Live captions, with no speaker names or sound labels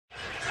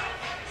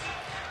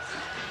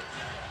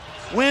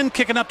Wind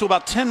kicking up to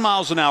about 10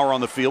 miles an hour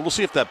on the field. We'll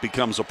see if that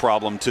becomes a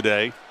problem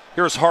today.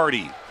 Here's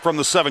Hardy from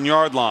the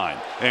 7-yard line,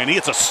 and he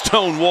hits a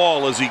stone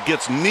wall as he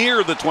gets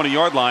near the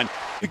 20-yard line.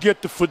 You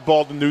get the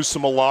football to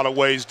Newsome a lot of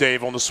ways,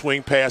 Dave, on the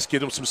swing pass,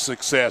 get him some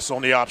success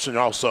on the option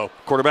also.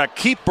 Quarterback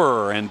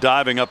keeper and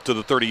diving up to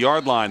the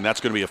 30-yard line. That's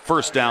going to be a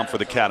first down for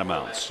the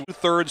Catamounts.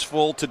 2/3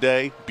 full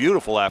today.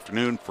 Beautiful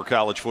afternoon for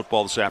college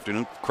football this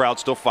afternoon. Crowd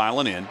still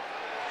filing in.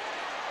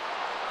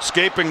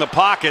 Escaping the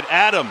pocket,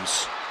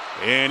 Adams.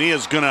 And he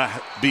is going to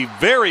be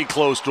very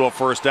close to a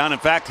first down. In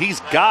fact,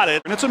 he's got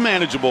it. And it's a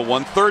manageable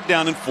one. 3rd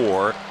down and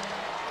 4.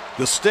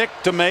 The stick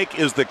to make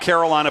is the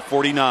Carolina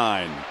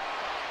 49.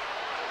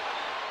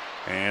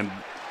 And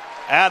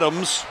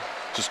Adams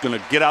just going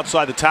to get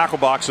outside the tackle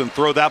box and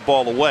throw that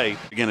ball away.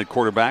 Again, at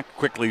quarterback,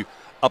 quickly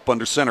up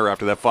under center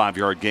after that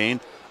 5-yard gain.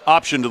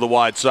 Option to the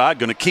wide side,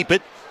 going to keep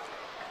it.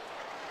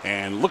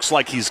 And looks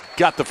like he's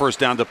got the first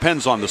down.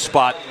 Depends on the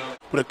spot.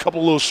 With a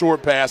couple little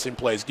short passing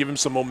plays, give him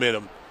some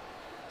momentum.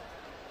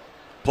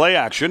 Play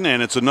action,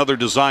 and it's another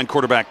design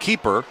quarterback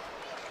keeper.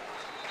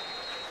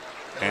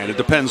 And it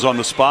depends on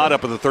the spot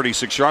up at the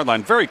 36-yard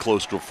line. Very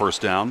close to a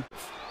first down.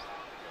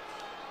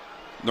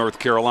 North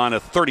Carolina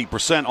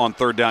 30% on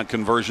 3rd down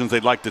conversions.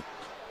 They'd like to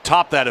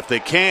top that if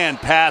they can.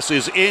 Pass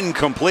is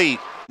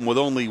incomplete with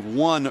only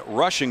 1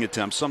 rushing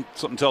attempt.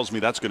 Something tells me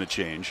that's going to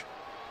change.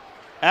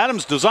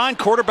 Adams design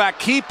quarterback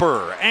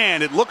keeper,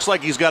 and it looks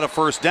like he's got a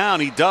first down.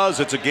 He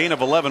does. It's a gain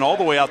of 11 all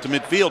the way out to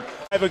midfield.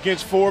 5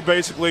 against 4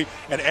 basically,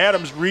 and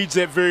Adams reads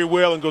that very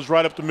well and goes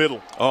right up the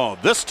middle. Oh,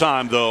 this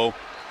time though,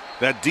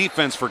 that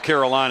defense for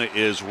Carolina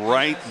is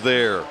right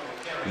there.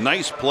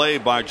 Nice play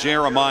by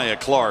Jeremiah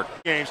Clark.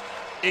 Games.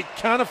 It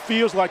kind of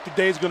feels like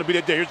today's going to be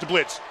that day. Here's the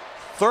blitz.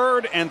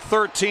 3rd and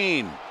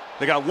 13.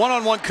 They got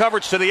one-on-one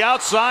coverage to the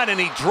outside, and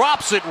he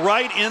drops it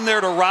right in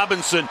there to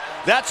Robinson.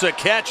 That's a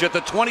catch at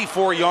the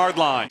 24-yard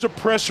line. The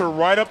pressure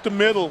right up the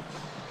middle.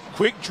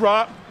 Quick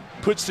drop,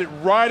 puts it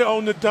right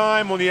on the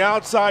dime on the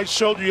outside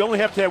shoulder. You only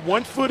have to have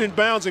 1 foot in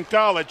bounds in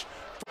college.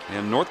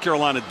 And North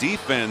Carolina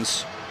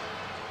defense,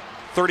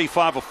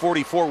 35 of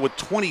 44 with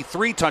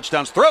 23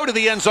 touchdowns. Throw to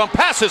the end zone.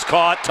 Pass is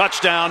caught.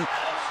 Touchdown.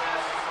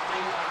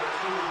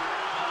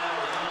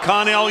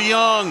 Connell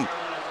Young.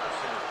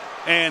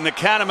 And the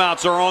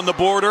Catamounts are on the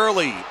board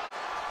early.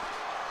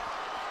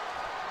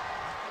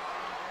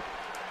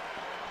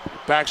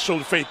 Back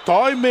shoulder fake.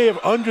 Thought he may have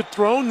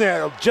underthrown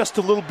that just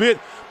a little bit,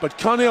 but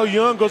Connell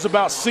Young goes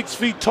about 6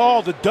 feet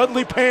tall. The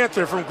Dudley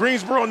Panther from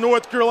Greensboro,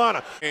 North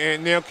Carolina.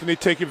 And now can they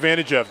take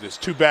advantage of this?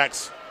 2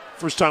 backs.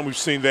 First time we've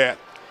seen that.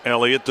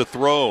 Elliott to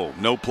throw.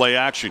 No play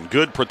action.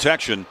 Good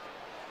protection.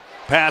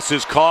 Pass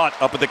is caught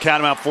up at the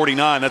Catamount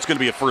 49. That's going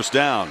to be a first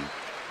down.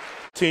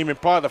 Team,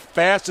 and probably the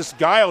fastest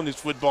guy on this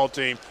football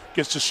team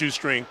gets the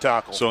shoestring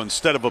tackle. So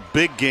instead of a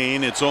big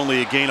gain, it's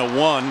only a gain of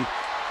 1.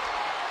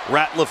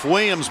 Ratliff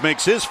Williams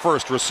makes his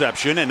first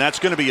reception, and that's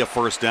going to be a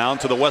first down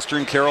to the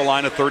Western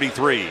Carolina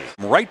 33.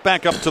 Right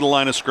back up to the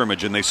line of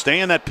scrimmage, and they stay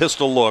in that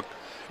pistol look.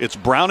 It's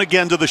Brown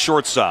again to the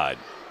short side.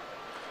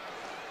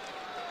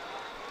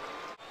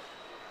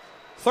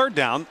 3rd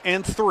down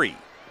and 3.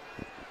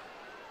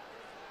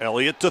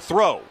 Elliott to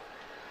throw.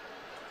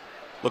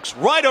 Looks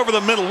right over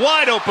the middle,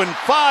 wide open,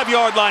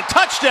 5-yard line,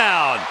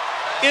 touchdown!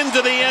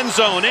 Into the end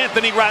zone,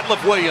 Anthony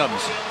Ratliff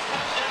Williams.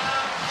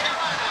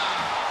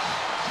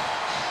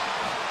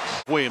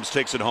 Williams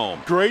takes it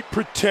home. Great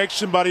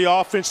protection by the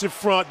offensive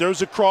front.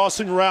 There's a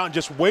crossing route, and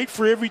just wait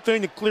for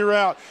everything to clear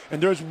out,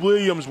 and there's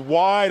Williams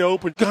wide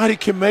open. God, he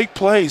can make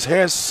plays.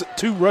 Has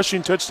 2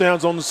 rushing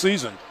touchdowns on the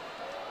season.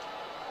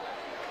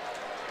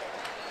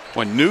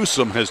 When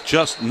Newsome has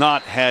just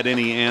not had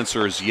any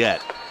answers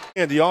yet.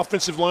 And the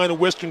offensive line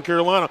of Western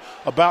Carolina,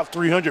 about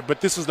 300,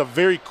 but this is a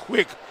very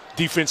quick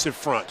defensive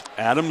front.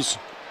 Adams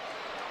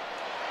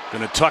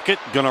going to tuck it,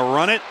 going to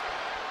run it.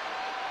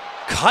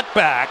 Cut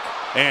back,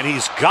 and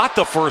he's got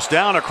the first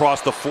down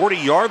across the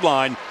 40-yard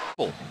line.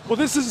 Well,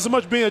 this isn't so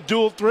much being a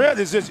dual threat.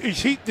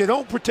 They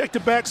don't protect the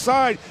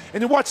backside,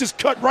 and then watch this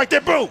cut right there,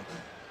 boom.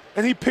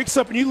 And he picks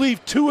up, and you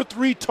leave 2 or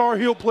 3 Tar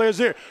Heel players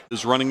there.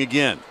 Is running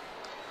again.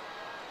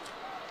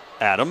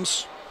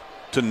 Adams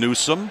to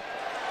Newsome.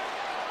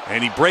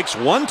 And he breaks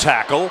 1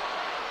 tackle.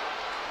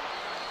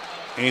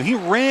 And he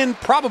ran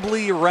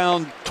probably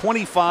around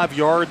 25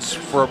 yards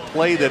for a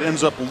play that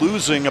ends up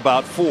losing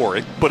about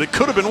 4. But it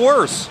could have been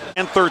worse.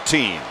 And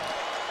 13.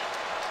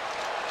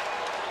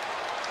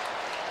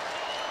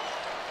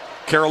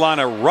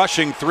 Carolina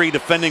rushing 3,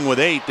 defending with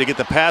 8. They get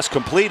the pass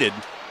completed.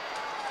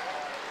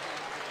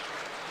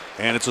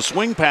 And it's a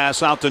swing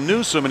pass out to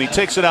Newsome, and he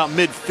takes it out to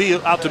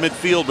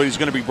midfield, but he's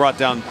going to be brought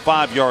down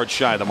 5 yards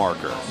shy of the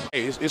marker.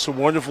 Hey, it's a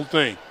wonderful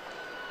thing.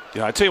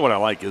 Yeah, I tell you what I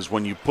like is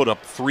when you put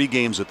up 3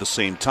 games at the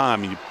same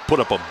time, and you put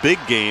up a big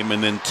game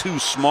and then 2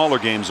 smaller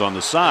games on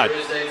the side.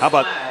 How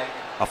about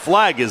a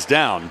flag is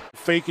down?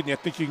 Faking, I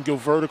think you can go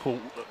vertical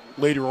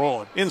later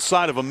on.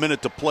 Inside of a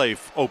minute to play,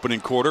 opening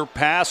quarter.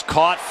 Pass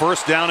caught,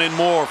 first down and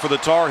more for the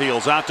Tar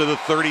Heels out to the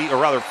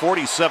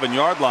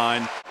 47-yard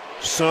line.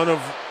 Son of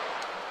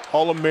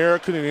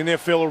All-American and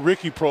NFL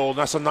Ricky Prohl.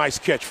 That's a nice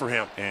catch for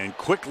him. And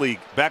quickly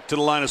back to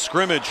the line of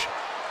scrimmage.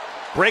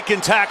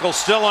 Breaking tackle,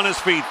 still on his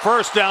feet.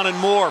 First down and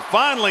more.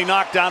 Finally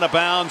knocked out of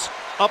bounds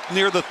up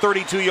near the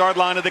 32-yard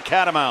line of the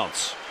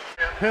Catamounts.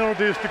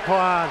 Penalties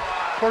decline.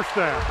 First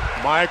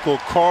down. Michael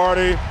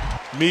Carter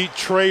meet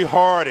Trey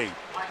Hardy.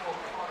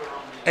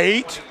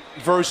 8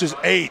 versus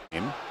 8.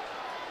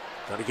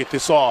 Got to get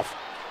this off.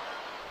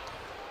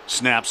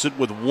 Snaps it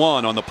with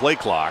 1 on the play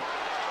clock.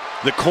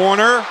 The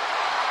corner,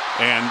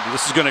 and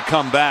this is going to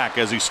come back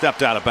as he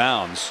stepped out of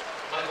bounds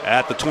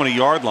at the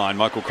 20-yard line.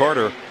 Michael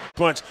Carter.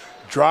 Punch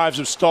drives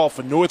have stalled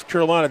for North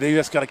Carolina. They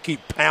just got to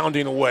keep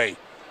pounding away.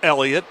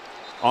 Elliott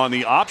on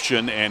the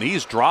option, and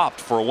he's dropped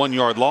for a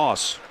 1-yard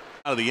loss.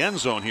 Out of the end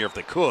zone here if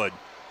they could.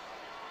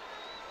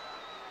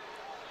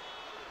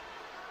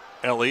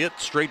 Elliott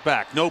straight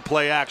back, no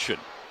play action.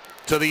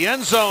 To the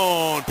end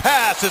zone,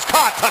 pass is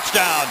caught,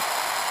 touchdown.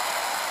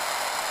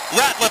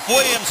 Ratliff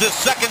Williams, his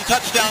second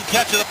touchdown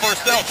catch of the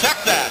first down. Check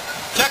that.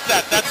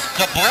 That's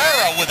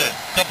Cabrera with it.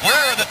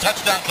 Cabrera, the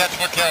touchdown catch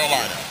for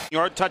Carolina.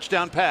 Yard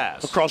touchdown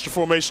pass. Across the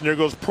formation, there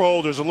goes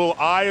Prohl. There's a little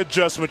eye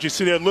adjustment. You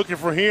see there looking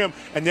for him,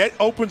 and that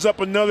opens up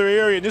another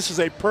area. And this is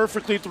a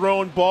perfectly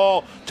thrown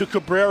ball to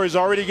Cabrera. He's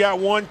already got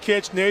 1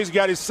 catch. Now he's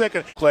got his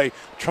second. Clay,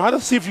 try to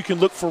see if you can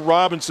look for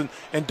Robinson.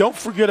 And don't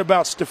forget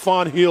about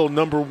Stephon Hill,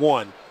 number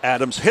 1.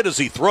 Adams hit as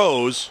he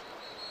throws.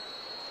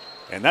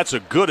 And that's a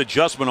good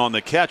adjustment on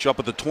the catch up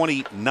at the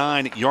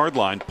 29-yard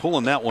line,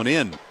 pulling that one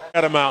in.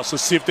 Catamounts,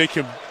 let's see if they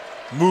can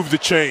move the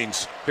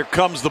chains. Here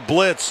comes the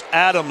blitz.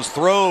 Adams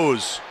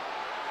throws.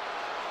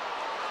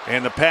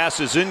 And the pass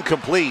is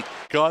incomplete.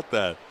 Got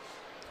that.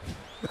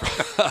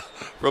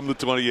 From the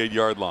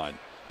 28-yard line.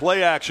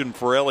 Play action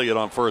for Elliott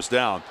on first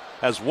down.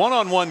 Has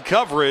one-on-one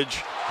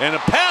coverage, and a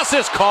pass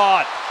is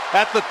caught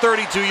at the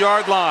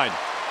 32-yard line.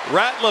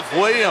 Ratliff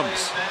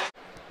Williams.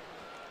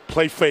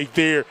 Play fake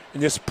there,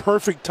 and this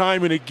perfect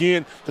timing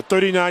again. The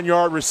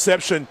 39-yard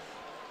reception.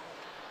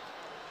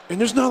 And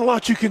there's not a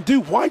lot you can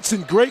do. White's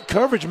in great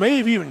coverage. May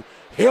have even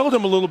held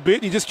him a little bit.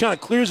 And he just kind of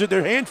clears it.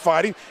 They're hand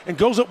fighting and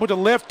goes up with the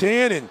left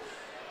hand. And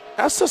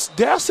that's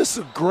just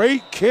a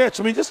great catch.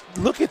 I mean, just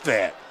look at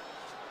that.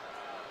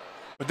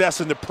 But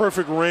that's in the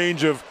perfect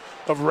range of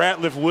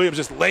Ratliff Williams.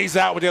 Just lays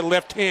out with that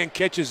left hand,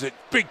 catches it.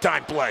 Big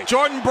time play.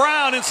 Jordan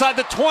Brown inside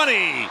the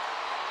 20.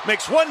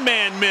 Makes one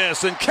man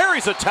miss and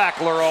carries a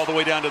tackler all the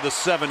way down to the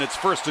 7. It's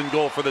first and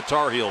goal for the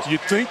Tar Heels. You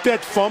think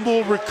that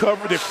fumble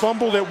recovered, the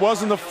fumble that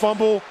wasn't a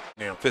fumble?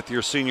 Now,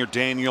 5th-year senior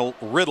Daniel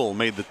Riddle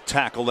made the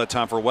tackle that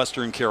time for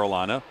Western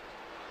Carolina.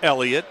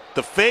 Elliott,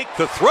 the fake,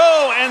 the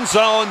throw, end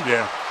zone.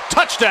 Yeah.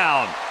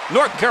 Touchdown,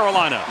 North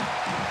Carolina.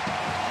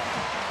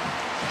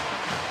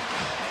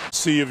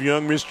 Sea of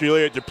young Mr.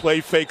 Elliott, the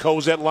play fake,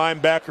 holds that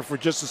linebacker for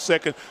just a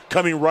second,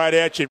 coming right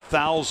at you.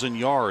 1,000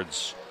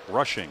 yards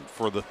rushing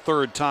for the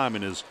 3rd time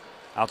in his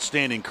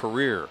outstanding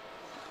career.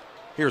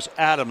 Here's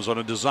Adams on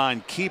a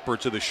design keeper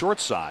to the short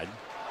side.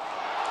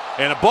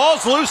 And a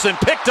ball's loose and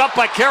picked up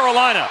by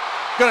Carolina.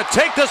 Going to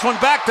take this one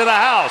back to the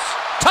house.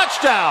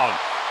 Touchdown.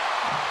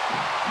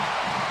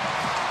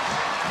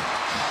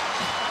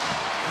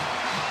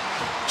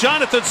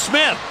 Jonathan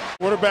Smith.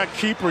 Quarterback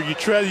keeper, you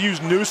try to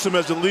use Newsom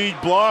as the lead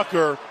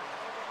blocker.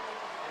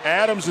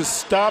 Adams is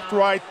stopped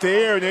right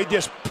there, and they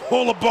just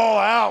pull the ball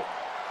out.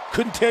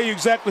 Couldn't tell you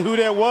exactly who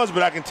that was,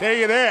 but I can tell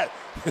you that.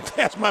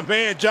 That's my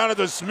man,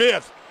 Jonathan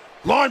Smith.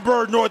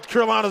 Lawrenceburg, North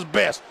Carolina's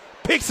best.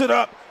 Picks it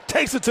up,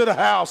 takes it to the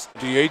house.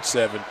 The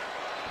 8-7.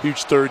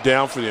 Huge 3rd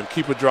down for them.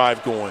 Keep a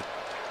drive going.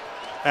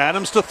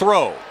 Adams to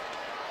throw.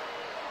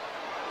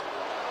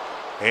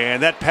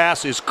 And that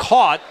pass is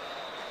caught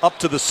up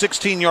to the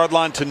 16-yard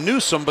line to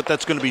Newsom, but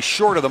that's going to be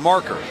short of the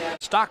marker.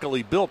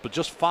 Stockily built, but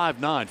just 5'9".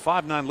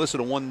 5'9"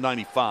 listed at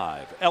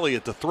 195.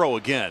 Elliott to throw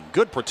again.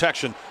 Good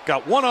protection.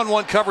 Got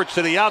one-on-one coverage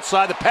to the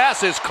outside. The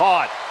pass is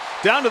caught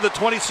down to the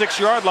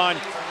 26-yard line.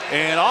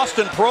 And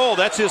Austin Prohl,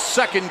 that's his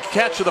 2nd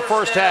catch of the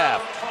first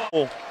half.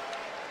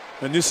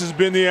 And this has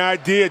been the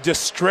idea,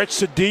 just stretch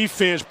the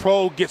defense.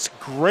 Prohl gets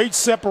great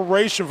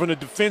separation from the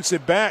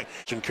defensive back.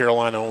 And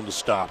Carolina on the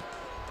stop.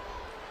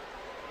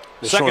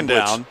 2nd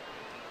down.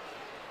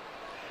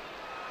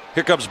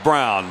 Here comes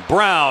Brown.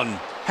 Brown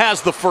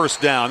has the first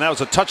down. That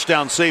was a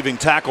touchdown-saving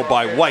tackle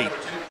by White.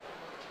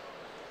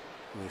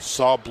 He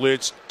saw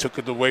blitz, took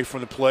it away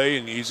from the play,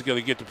 and he's going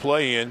to get the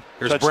play in.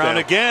 Here's touchdown. Brown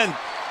again.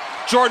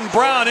 Jordan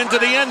Brown into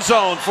the end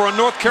zone for a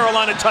North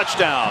Carolina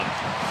touchdown.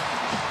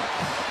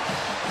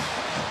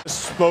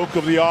 Spoke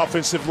of the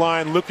offensive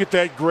line. Look at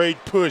that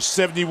great push.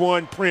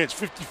 71 Prince,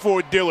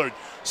 54 Dillard,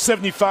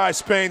 75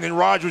 Spain, and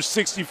Rogers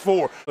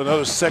 64.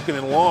 Another 2nd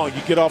and long.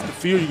 You get off the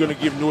field, you're going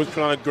to give North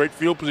Carolina great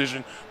field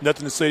position.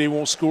 Nothing to say they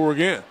won't score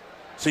again.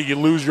 So you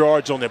lose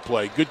yards on that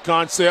play. Good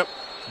concept,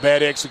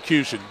 bad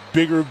execution.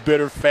 Bigger,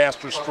 better,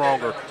 faster,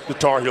 stronger. The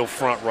Tar Heel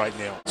front right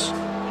now.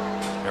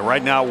 And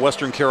right now,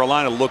 Western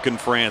Carolina looking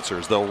for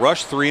answers. They'll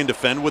rush 3 and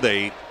defend with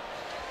 8.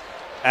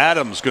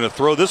 Adams going to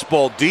throw this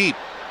ball deep.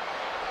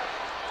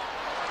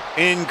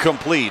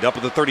 Incomplete up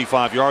at the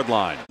 35-yard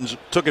line.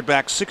 Took it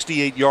back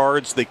 68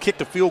 yards. They kicked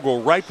a field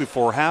goal right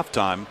before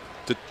halftime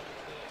to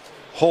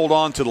hold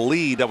on to the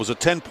lead. That was a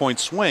 10-point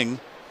swing.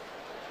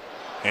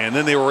 And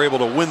then they were able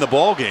to win the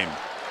ball game.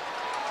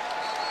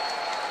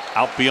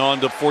 Out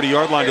beyond the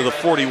 40-yard line to the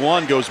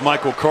 41 goes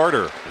Michael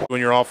Carter. On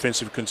your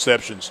offensive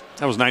conceptions.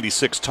 That was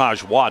 96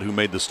 Taj Watt who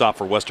made the stop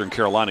for Western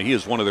Carolina. He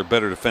is one of their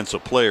better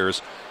defensive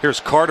players. Here's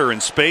Carter in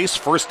space,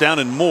 first down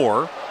and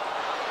more.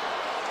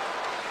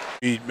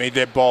 He made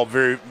that ball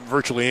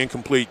virtually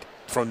incomplete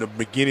from the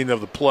beginning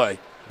of the play.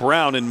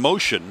 Brown in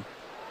motion.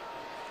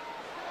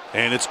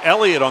 And it's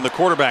Elliott on the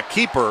quarterback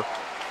keeper.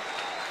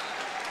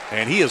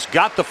 And he has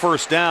got the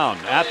first down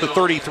at the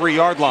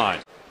 33-yard line.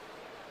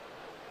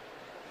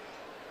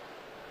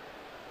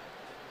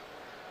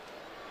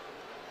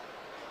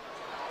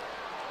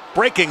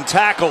 Breaking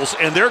tackles,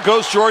 and there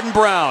goes Jordan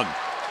Brown.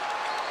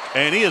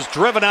 And he is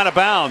driven out of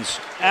bounds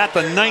at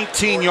the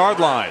 19-yard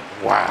line.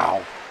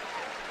 Wow.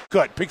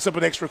 Good. Picks up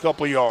an extra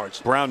couple of yards.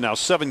 Brown now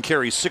 7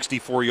 carries,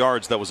 64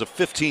 yards. That was a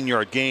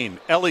 15-yard gain.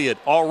 Elliott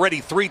already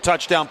 3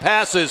 touchdown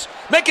passes.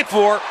 Make it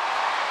 4.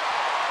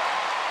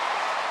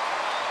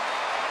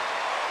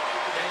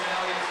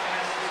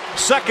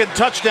 Second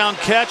touchdown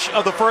catch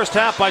of the first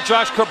half by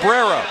Josh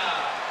Cabrera.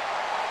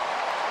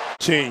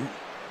 Team.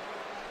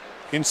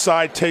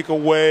 Inside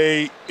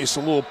takeaway. It's a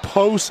little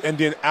post and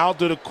then out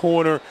to the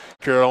corner.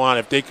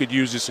 Carolina, if they could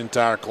use this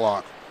entire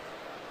clock.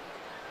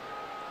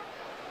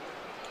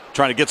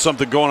 Trying to get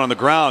something going on the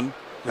ground.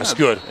 That's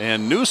good.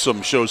 And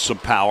Newsome shows some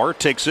power.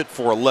 Takes it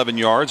for 11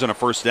 yards and a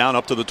first down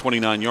up to the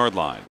 29-yard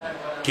line.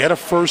 Get a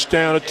first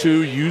down or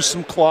 2. Use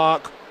some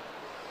clock.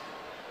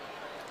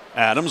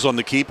 Adams on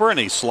the keeper, and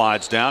he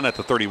slides down at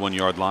the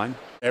 31-yard line.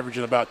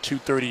 Averaging about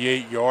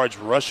 238 yards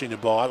rushing the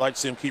ball. I'd like to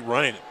see him keep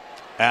running it.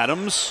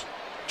 Adams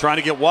trying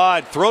to get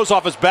wide. Throws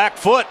off his back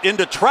foot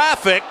into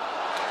traffic.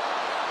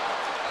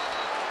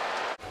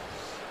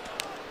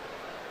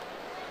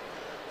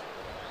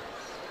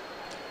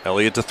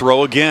 Elliott to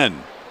throw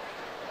again.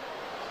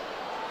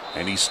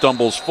 And he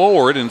stumbles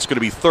forward, and it's going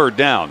to be third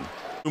down.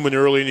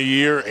 Early in the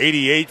year,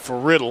 88 for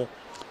Riddle.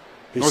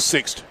 His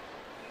sixth.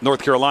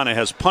 North Carolina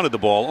has punted the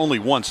ball only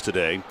once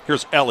today.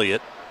 Here's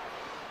Elliott.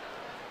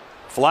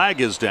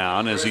 Flag is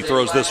down as he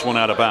throws this one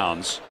out of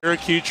bounds.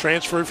 Syracuse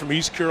transferred from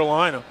East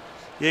Carolina.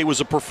 Yeah, he was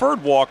a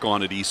preferred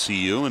walk-on at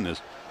ECU and is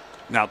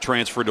now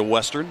transferred to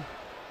Western.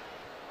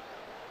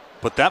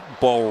 Put that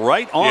ball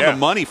right on the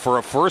money for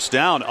a first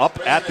down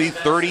up at the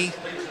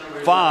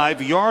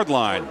 35-yard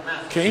line.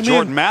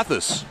 Jordan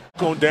Mathis.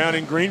 Going down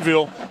in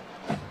Greenville.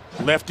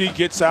 Lefty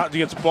gets out,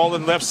 gets the ball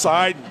in left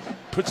side,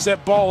 puts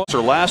that ball up.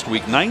 Last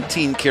week,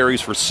 19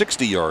 carries for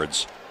 60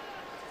 yards.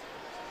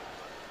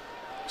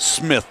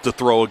 Smith to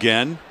throw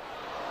again.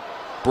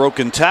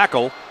 Broken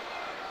tackle.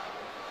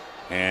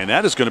 And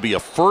that is going to be a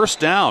first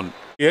down.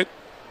 And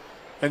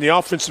the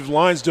offensive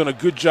line's done a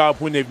good job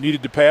when they've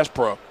needed to pass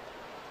pro.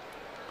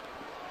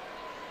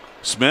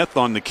 Smith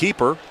on the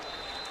keeper.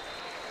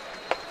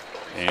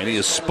 And he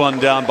is spun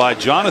down by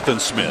Jonathan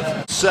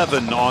Smith.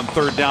 7 on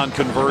third down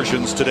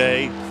conversions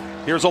today.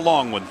 Here's a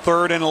long one,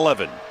 3rd and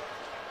 11.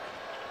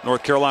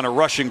 North Carolina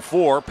rushing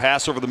 4,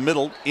 pass over the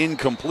middle,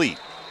 incomplete.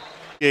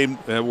 Game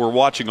we're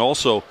watching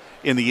also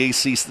in the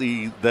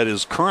ACC that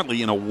is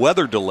currently in a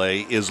weather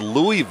delay is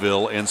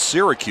Louisville and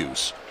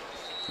Syracuse.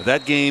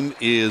 That game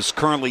is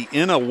currently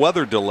in a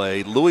weather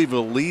delay.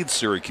 Louisville leads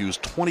Syracuse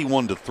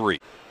 21-3.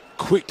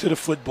 Quick to the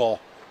football.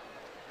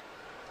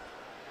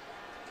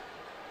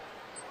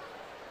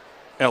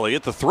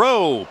 Elliott, the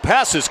throw,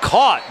 pass is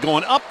caught,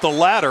 going up the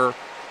ladder.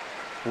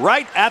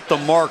 Right at the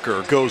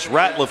marker goes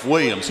Ratliff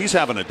Williams. He's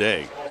having a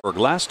day.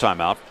 Last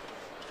time out,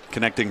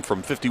 connecting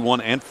from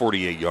 51 and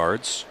 48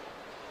 yards.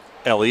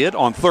 Elliott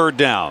on third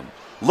down.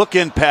 Look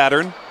in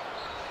pattern.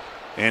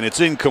 And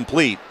it's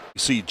incomplete. You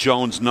see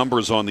Jones'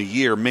 numbers on the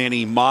year.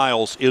 Manny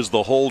Miles is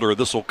the holder.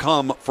 This will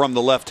come from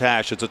the left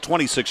hash. It's a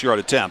 26-yard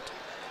attempt.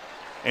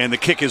 And the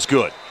kick is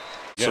good.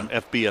 Some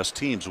FBS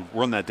teams will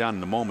run that down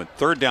in a moment.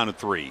 3rd down and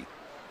 3.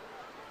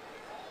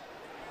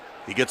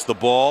 He gets the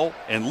ball,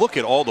 and look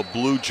at all the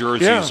blue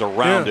jerseys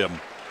around him.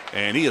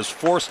 And he is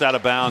forced out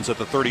of bounds at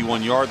the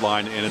 31-yard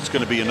line, and it's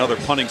going to be another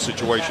punting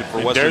situation for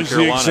Western Carolina. There's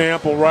the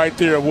example right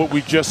there of what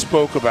we just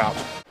spoke about.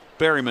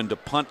 Berryman to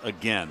punt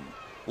again.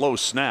 Low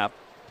snap.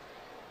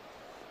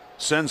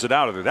 Sends it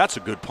out of there. That's a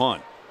good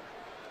punt.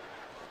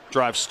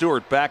 Drives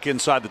Stewart back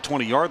inside the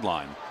 20-yard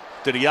line.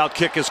 Did he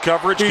outkick his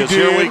coverage? Because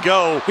here we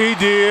go. He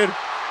did.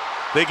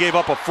 They gave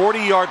up a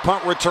 40-yard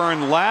punt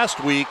return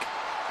last week,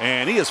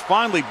 and he is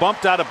finally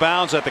bumped out of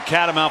bounds at the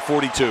Catamount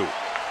 42.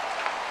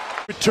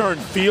 Return,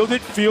 field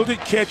it,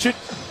 catch it.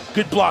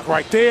 Good block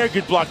right there,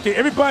 good block there.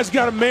 Everybody's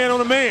got a man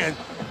on a man.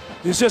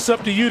 It's just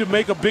up to you to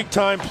make a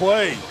big-time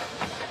play.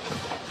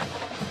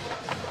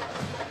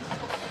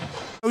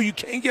 Oh, you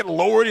can't get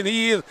lowered, and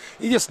he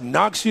just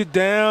knocks you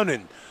down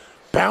and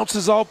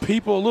bounces off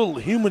people. A little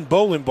human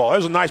bowling ball. That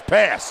was a nice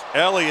pass.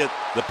 Elliott,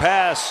 the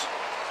pass.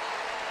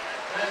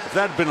 If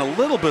that had been a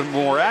little bit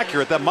more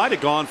accurate, that might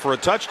have gone for a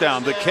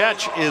touchdown. The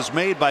catch is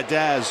made by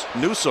Daz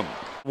Newsome.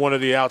 One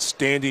of the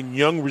outstanding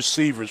young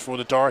receivers for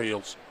the Tar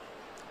Heels.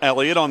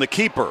 Elliott on the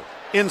keeper.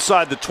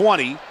 Inside the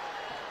 20.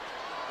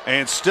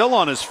 And still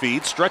on his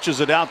feet, stretches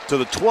it out to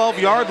the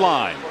 12-yard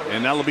line.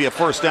 And that'll be a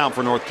first down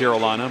for North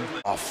Carolina.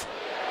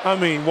 I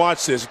mean,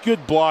 watch this.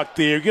 Good block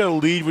there. You got to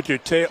lead with your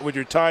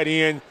tight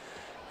end.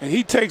 And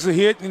he takes a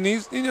hit, and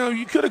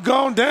you could have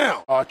gone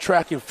down.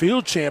 Track and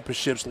field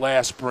championships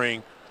last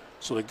spring.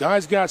 So the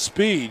guy's got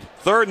speed.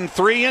 3rd and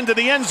 3 into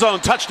the end zone.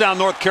 Touchdown,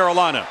 North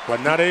Carolina.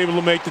 But not able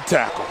to make the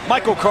tackle.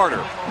 Michael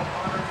Carter.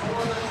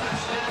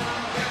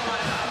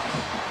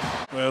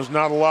 Well, there's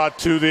not a lot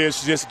to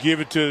this. Just give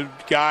it to the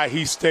guy.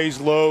 He stays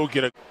low.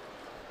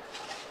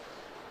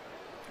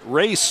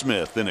 Ray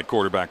Smith in at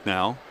quarterback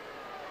now.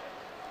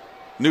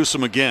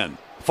 Newsome again.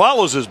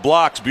 Follows his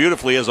blocks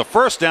beautifully as a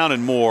first down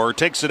and more.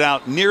 Takes it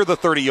out near the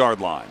 30-yard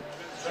line.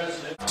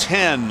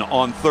 10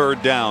 on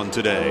 3rd down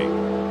today.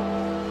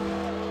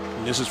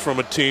 And this is from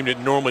a team that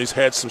normally has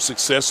had some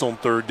success on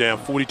 3rd down.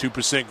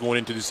 42% going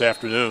into this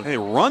afternoon. They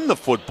run the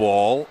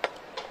football.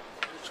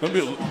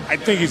 I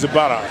think he's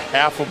about a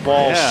half a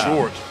ball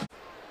short.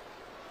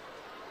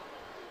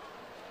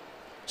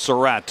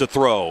 Surratt to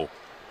throw.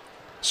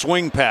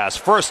 Swing pass,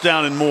 first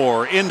down and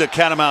more into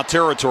Catamount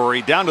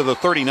territory, down to the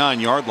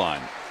 39-yard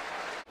line.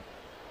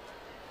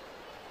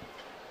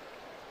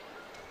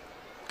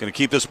 Going to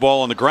keep this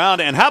ball on the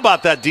ground. And how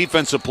about that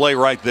defensive play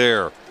right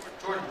there?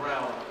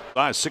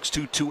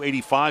 6'2",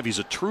 285. He's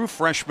a true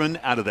freshman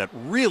out of that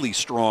really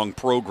strong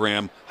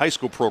program, high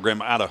school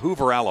program out of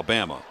Hoover,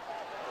 Alabama.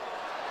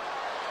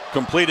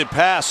 Completed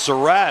pass,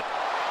 Surratt.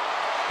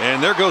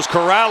 And there goes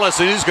Corrales,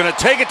 and he's going to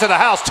take it to the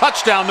house.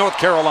 Touchdown, North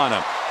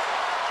Carolina.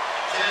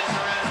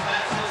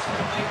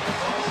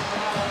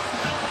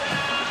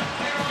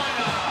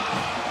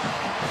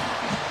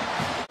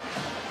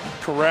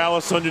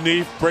 Corrales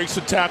underneath, breaks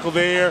the tackle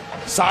there,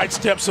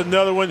 sidesteps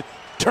another one,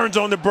 turns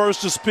on the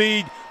burst of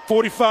speed.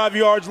 45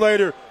 yards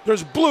later,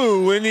 there's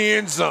blue in the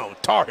end zone.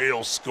 Tar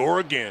Heels score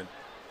again.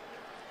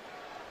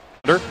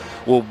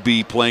 Will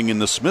be playing in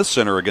the Smith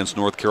Center against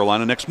North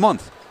Carolina next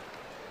month.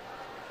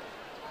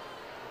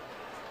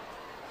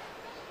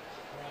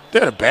 They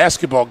had a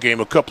basketball game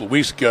a couple of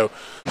weeks ago,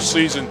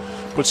 season,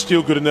 but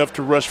still good enough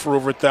to rush for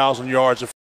over 1,000 yards.